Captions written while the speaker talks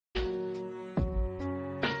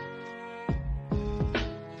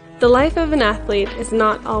The life of an athlete is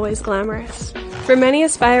not always glamorous. For many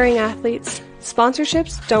aspiring athletes,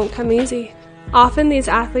 sponsorships don't come easy. Often these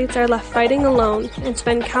athletes are left fighting alone and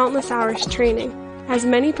spend countless hours training, as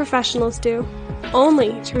many professionals do,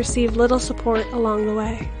 only to receive little support along the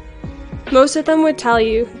way. Most of them would tell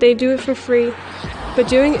you they do it for free, but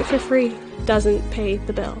doing it for free doesn't pay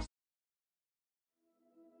the bills.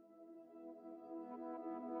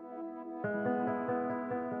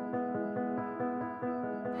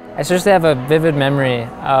 I seriously have a vivid memory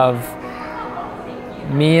of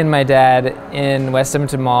me and my dad in West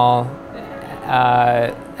Edmonton Mall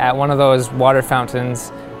at one of those water fountains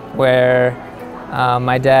where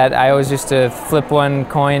my dad, I always used to flip one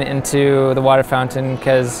coin into the water fountain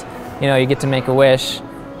because, you know, you get to make a wish.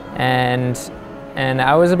 And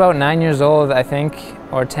I was about 9 years old, I think,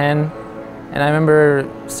 or 10. And I remember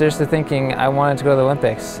seriously thinking I wanted to go to the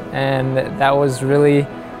Olympics. And that was really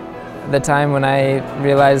the time when I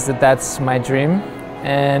realized that that's my dream.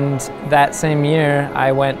 And that same year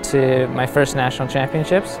I went to my first national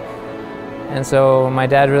championships, and so my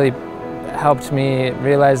dad really helped me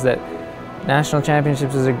realize that national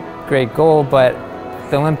championships is a great goal, but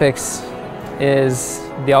the Olympics is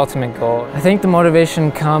the ultimate goal. I think the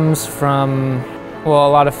motivation comes from, well,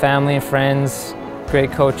 a lot of family and friends,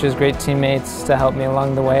 great coaches, great teammates to help me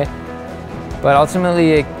along the way, but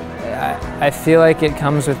ultimately I feel like it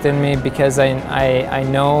comes within me because I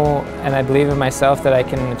know and I believe in myself that I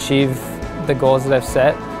can achieve the goals that I've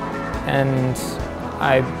set, and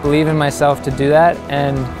I believe in myself to do that.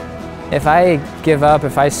 And if I give up,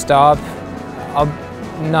 if I stop, I'll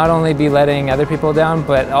not only be letting other people down,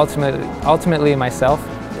 but ultimately myself.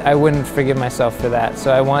 I wouldn't forgive myself for that.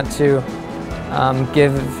 So I want to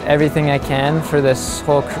give everything I can for this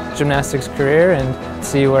whole gymnastics career and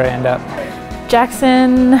see where I end up.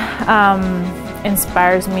 Jackson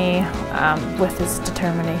inspires me with his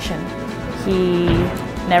determination. He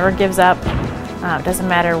never gives up. Doesn't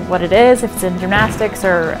matter what it is, if it's in gymnastics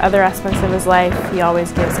or other aspects of his life, he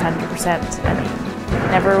always gives 100% and he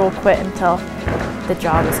never will quit until the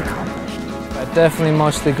job is accomplished. I'm definitely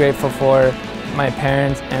mostly grateful for my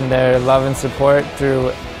parents and their love and support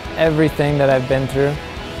through everything that I've been through,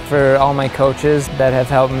 for all my coaches that have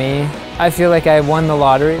helped me. I feel like I won the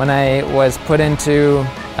lottery when I was put into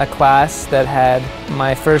a class that had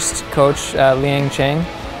my first coach, Liang Cheng.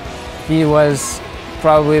 He was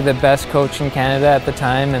probably the best coach in Canada at the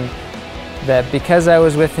time, and that because I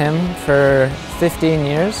was with him for 15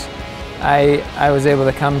 years, I was able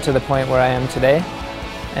to come to the point where I am today.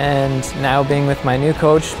 And now being with my new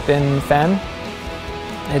coach, Bin Fan,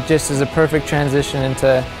 it just is a perfect transition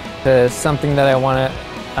into something that I want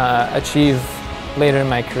to achieve later in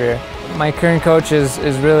my career. My current coach is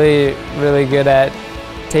really, really good at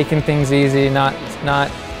taking things easy, not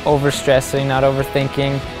overstressing, not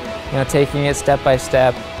overthinking, you know, taking it step by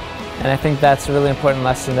step. And I think that's a really important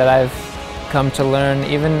lesson that I've come to learn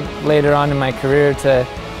even later on in my career,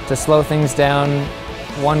 to slow things down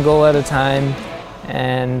one goal at a time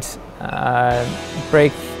and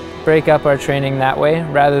break up our training that way,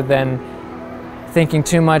 rather than thinking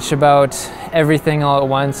too much about everything all at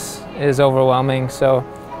once is overwhelming. So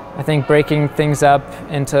I think breaking things up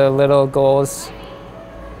into little goals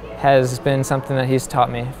has been something that he's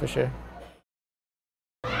taught me for sure.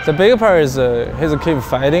 The big part is he's keep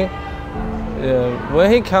fighting.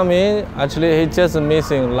 When he come in, actually he just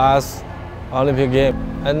missing last Olympic game.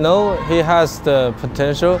 I know he has the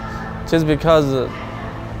potential, just because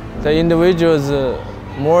the individual is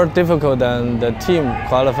more difficult than the team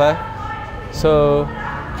qualify. So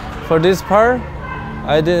for this part,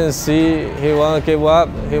 I didn't see he want to give up,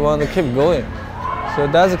 he want to keep going. So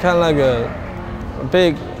that's kind of like a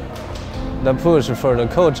big push for the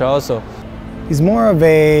coach also. He's more of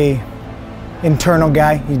a internal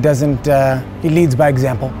guy. He doesn't, he leads by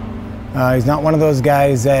example. He's not one of those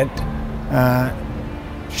guys that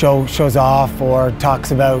shows off or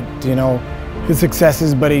talks about, you know, his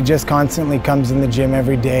successes, but he just constantly comes in the gym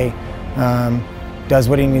every day, does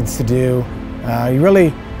what he needs to do. He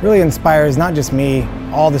really inspires not just me,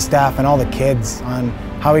 all the staff and all the kids on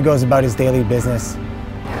how he goes about his daily business.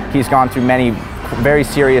 He's gone through many very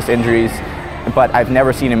serious injuries, but I've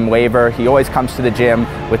never seen him waver. He always comes to the gym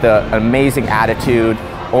with an amazing attitude,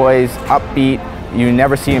 always upbeat. You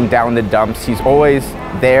never see him down in the dumps. He's always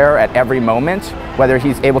there at every moment, whether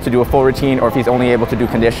he's able to do a full routine or if he's only able to do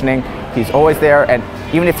conditioning. He's always there, and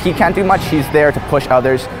even if he can't do much, he's there to push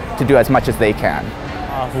others to do as much as they can.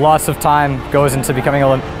 Lots of time goes into becoming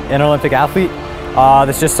an Olympic athlete.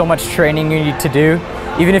 There's just so much training you need to do.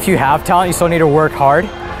 Even if you have talent, you still need to work hard.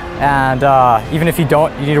 And even if you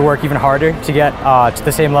don't, you need to work even harder to get to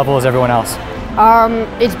the same level as everyone else.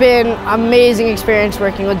 It's been an amazing experience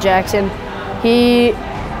working with Jackson. He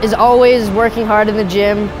is always working hard in the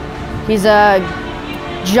gym. He's a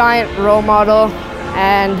giant role model,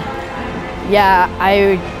 and yeah,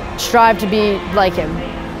 I strive to be like him.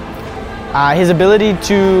 His ability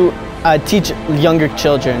to teach younger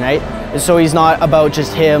children, right? So he's not about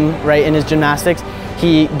just him, right, in his gymnastics.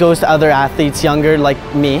 He goes to other athletes younger like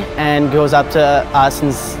me and goes up to us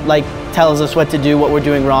and like tells us what to do, what we're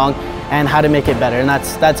doing wrong, and how to make it better, and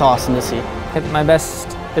that's awesome to see. My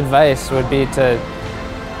best advice would be to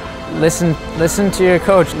listen to your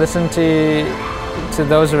coach, listen to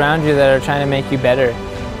those around you that are trying to make you better,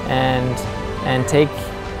 and take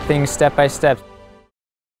things step by step.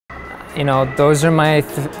 You know, those are my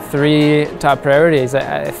three top priorities: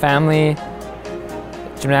 family,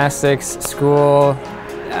 gymnastics, school.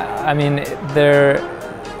 I mean, they're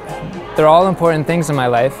all important things in my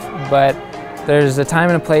life, but there's a time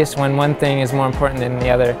and a place when one thing is more important than the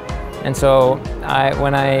other. And so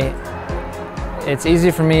it's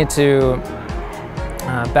easy for me to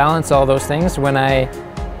balance all those things when I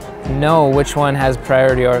know which one has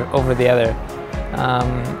priority over the other.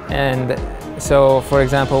 And so, for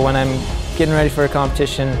example, when I'm getting ready for a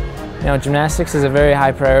competition, you know, gymnastics is a very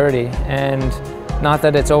high priority, and not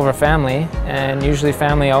that it's over family, and usually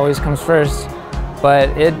family always comes first, but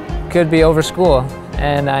it could be over school,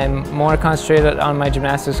 and I'm more concentrated on my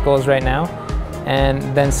gymnastics goals right now. And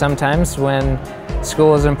then sometimes when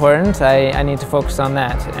school is important, I need to focus on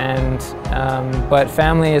that. And but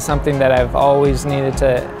family is something that I've always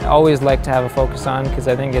liked to have a focus on, because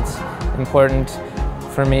I think it's important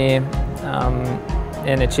for me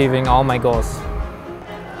in achieving all my goals.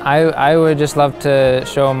 I would just love to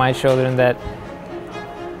show my children that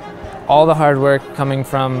all the hard work coming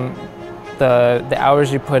from the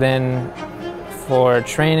hours you put in for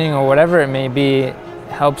training or whatever it may be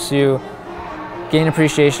helps you gain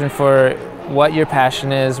appreciation for what your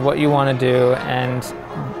passion is, what you want to do, and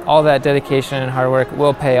all that dedication and hard work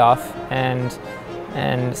will pay off.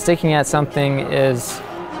 And sticking at something is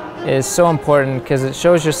so important, because it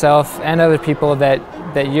shows yourself and other people that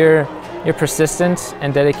you're persistent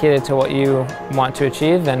and dedicated to what you want to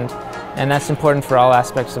achieve, and that's important for all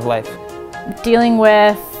aspects of life. Dealing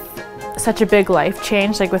with such a big life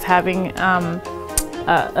change, like with having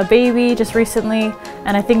a baby just recently,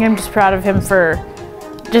 and I think I'm just proud of him for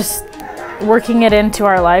just working it into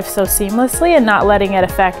our life so seamlessly and not letting it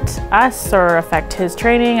affect us or affect his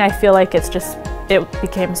training. I feel like it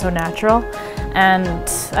became so natural, and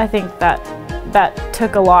I think that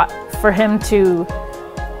took a lot for him to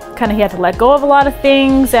he had to let go of a lot of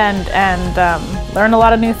things and learn a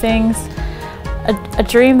lot of new things. A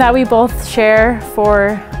dream that we both share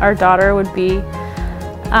for our daughter would be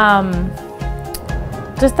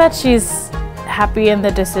just that she's happy in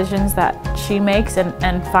the decisions that she makes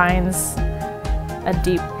and finds a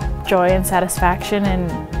deep joy and satisfaction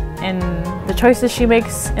in the choices she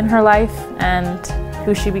makes in her life and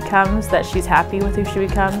who she becomes, that she's happy with who she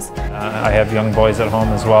becomes. I have young boys at home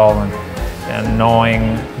as well, and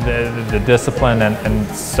knowing the discipline and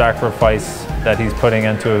sacrifice that he's putting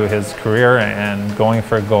into his career and going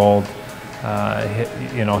for gold,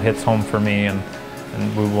 hits home for me, and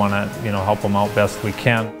we want to help him out best we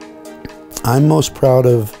can. I'm most proud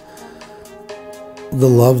of the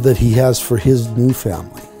love that he has for his new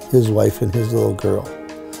family, his wife and his little girl.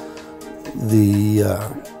 The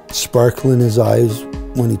sparkle in his eyes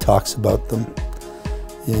when he talks about them,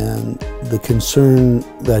 and the concern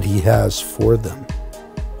that he has for them.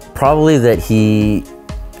 Probably that he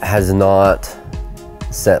has not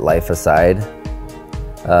set life aside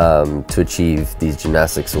to achieve these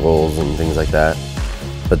gymnastics goals and things like that,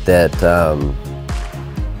 but that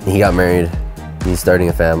he got married, he's starting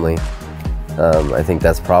a family. I think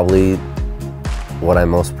that's probably what I'm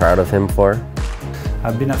most proud of him for.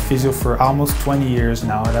 I've been a physio for almost 20 years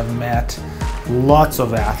now, and I've met lots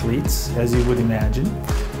of athletes, as you would imagine.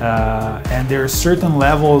 And there are certain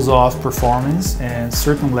levels of performance and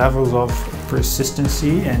certain levels of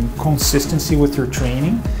persistency and consistency with your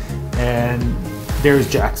training. And there's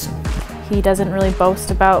Jackson. He doesn't really boast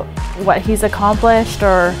about what he's accomplished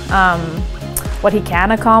or what he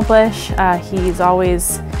can accomplish. He's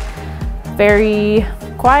always very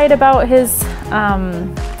quiet about his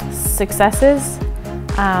successes,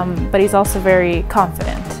 but he's also very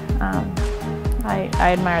confident. I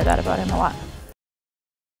admire that about him a lot.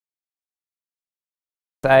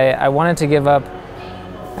 I wanted to give up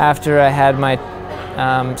after I had my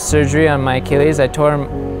surgery on my Achilles. I tore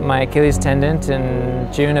my Achilles tendon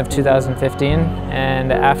in June of 2015,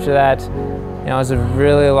 and after that, it was a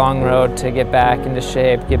really long road to get back into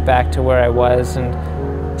shape, get back to where I was, and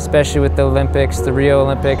especially with the Olympics, the Rio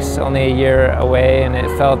Olympics, only a year away, and it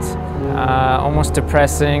felt almost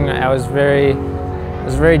depressing. I was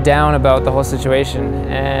very down about the whole situation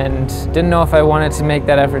and didn't know if I wanted to make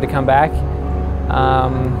that effort to come back.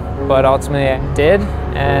 But ultimately I did,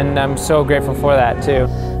 and I'm so grateful for that too.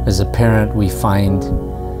 As a parent, we find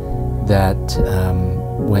that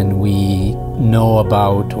when we know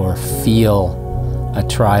about or feel a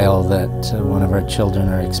trial that one of our children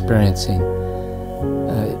are experiencing,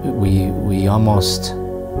 we almost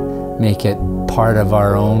make it part of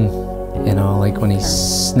our own. You know, like when he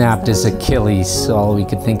snapped his Achilles, all we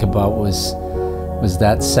could think about was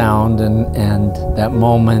that sound and that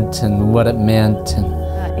moment and what it meant. And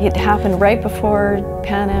it happened right before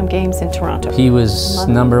Pan Am Games in Toronto. He was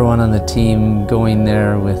number one on the team, going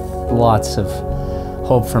there with lots of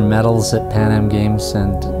hope for medals at Pan Am Games,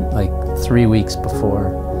 and like 3 weeks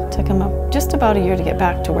before. It took him just about a year to get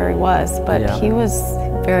back to where he was, but Yeah. he was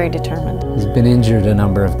very determined. He's been injured a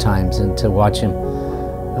number of times, and to watch him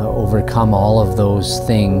overcome all of those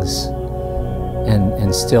things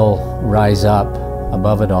and still rise up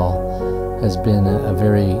above it all has been a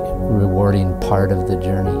very rewarding part of the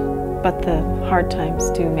journey. But the hard times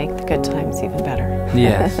do make the good times even better.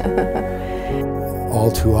 Yes.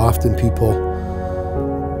 All too often people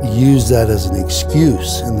use that as an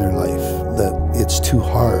excuse in their life, that it's too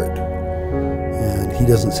hard. And he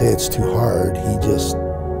doesn't say it's too hard, he just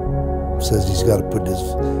says he's got to put his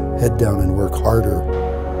head down and work harder.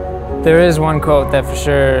 There is one quote that for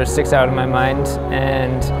sure sticks out in my mind,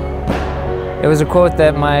 and it was a quote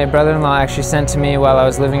that my brother-in-law actually sent to me while I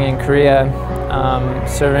was living in Korea,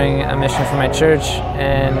 serving a mission for my church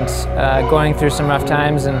and going through some rough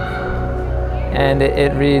times, and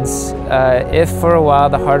it reads, if for a while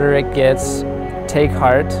the harder it gets, take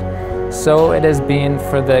heart, so it has been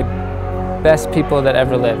for the best people that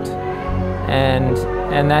ever lived.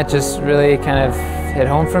 And that just really kind of hit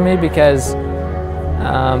home for me, because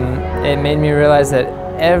it made me realize that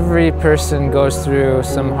every person goes through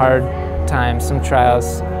some hard times, some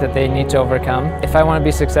trials that they need to overcome. If I want to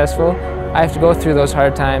be successful, I have to go through those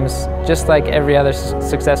hard times just like every other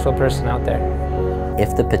successful person out there.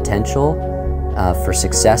 If the potential for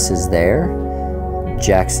success is there,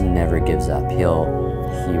 Jackson never gives up. He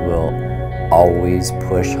will always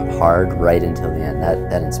push hard right until the end.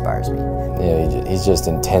 That inspires me. Yeah, he's just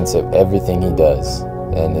intense at everything he does,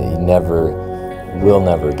 and he will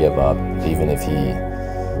never give up, even if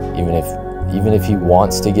he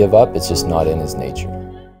wants to give up. It's just not in his nature.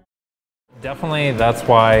 Definitely, that's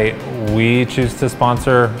why we choose to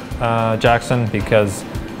sponsor Jackson, because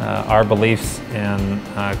our beliefs in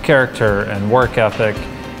character and work ethic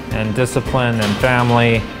and discipline and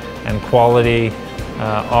family and quality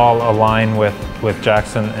all align with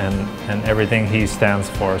Jackson and everything he stands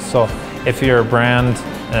for. So if you're a brand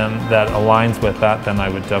that aligns with that, then I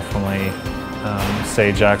would definitely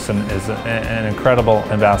say Jackson is an incredible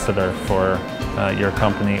ambassador for your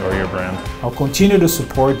company or your brand. I'll continue to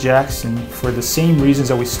support Jackson for the same reasons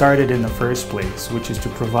that we started in the first place, which is to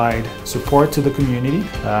provide support to the community.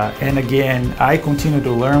 And again, I continue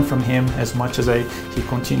to learn from him as much as he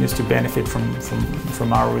continues to benefit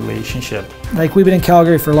from our relationship. Like, we've been in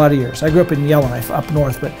Calgary for a lot of years. I grew up in Yellowknife, up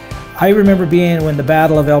north, but I remember being when the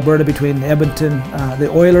Battle of Alberta between Edmonton, the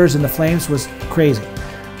Oilers and the Flames was crazy.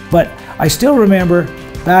 But I still remember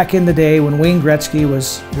back in the day when Wayne Gretzky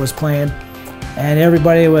was playing, and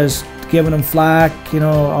everybody was giving him flack, you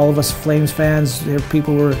know, all of us Flames fans,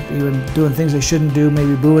 people were even doing things they shouldn't do,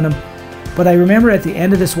 maybe booing him. But I remember at the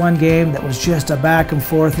end of this one game that was just a back and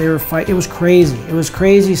forth, they were fighting, it was crazy. It was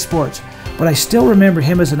crazy sports. But I still remember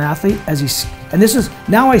him as an athlete, and this is,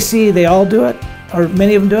 now I see they all do it, or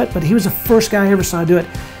many of them do it, but he was the first guy I ever saw do it.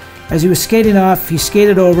 As he was skating off, he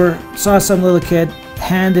skated over, saw some little kid,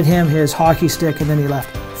 handed him his hockey stick, and then he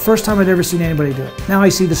left. First time I'd ever seen anybody do it. Now I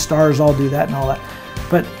see the stars all do that and all that.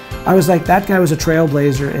 But I was like, that guy was a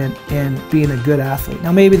trailblazer in being a good athlete.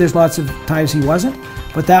 Now maybe there's lots of times he wasn't,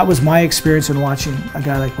 but that was my experience in watching a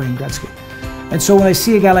guy like Wayne Gretzky. And so when I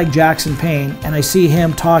see a guy like Jackson Payne, and I see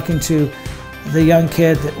him talking to the young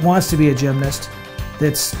kid that wants to be a gymnast,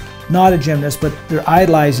 that's not a gymnast, but they're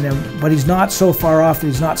idolizing him, but he's not so far off that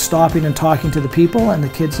he's not stopping and talking to the people, and the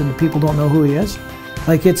kids and the people don't know who he is.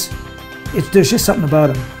 Like, there's just something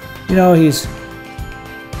about him. You know,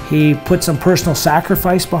 he put some personal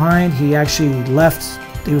sacrifice behind. He actually left,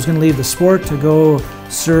 he was going to leave the sport to go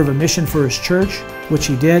serve a mission for his church, which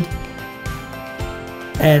he did.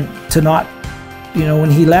 And to not, you know, when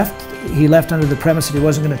he left under the premise that he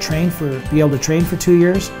wasn't going to be able to train for 2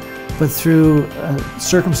 years, but through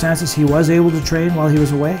circumstances he was able to train while he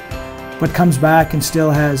was away, but comes back and still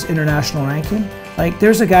has international ranking. Like,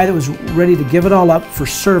 there's a guy that was ready to give it all up for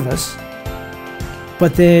service,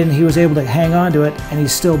 but then he was able to hang on to it, and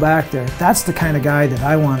he's still back there. That's the kind of guy that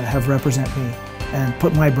I want to have represent me and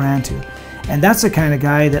put my brand to. And that's the kind of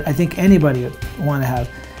guy that I think anybody would want to have.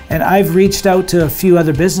 And I've reached out to a few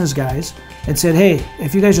other business guys and said, hey,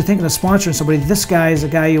 if you guys are thinking of sponsoring somebody, this guy is a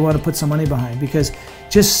guy you want to put some money behind, because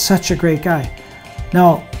just such a great guy.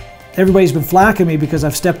 Now, everybody's been flacking me because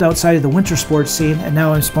I've stepped outside of the winter sports scene, and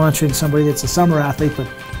now I'm sponsoring somebody that's a summer athlete, but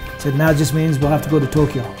said now it just means we'll have to go to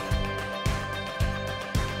Tokyo.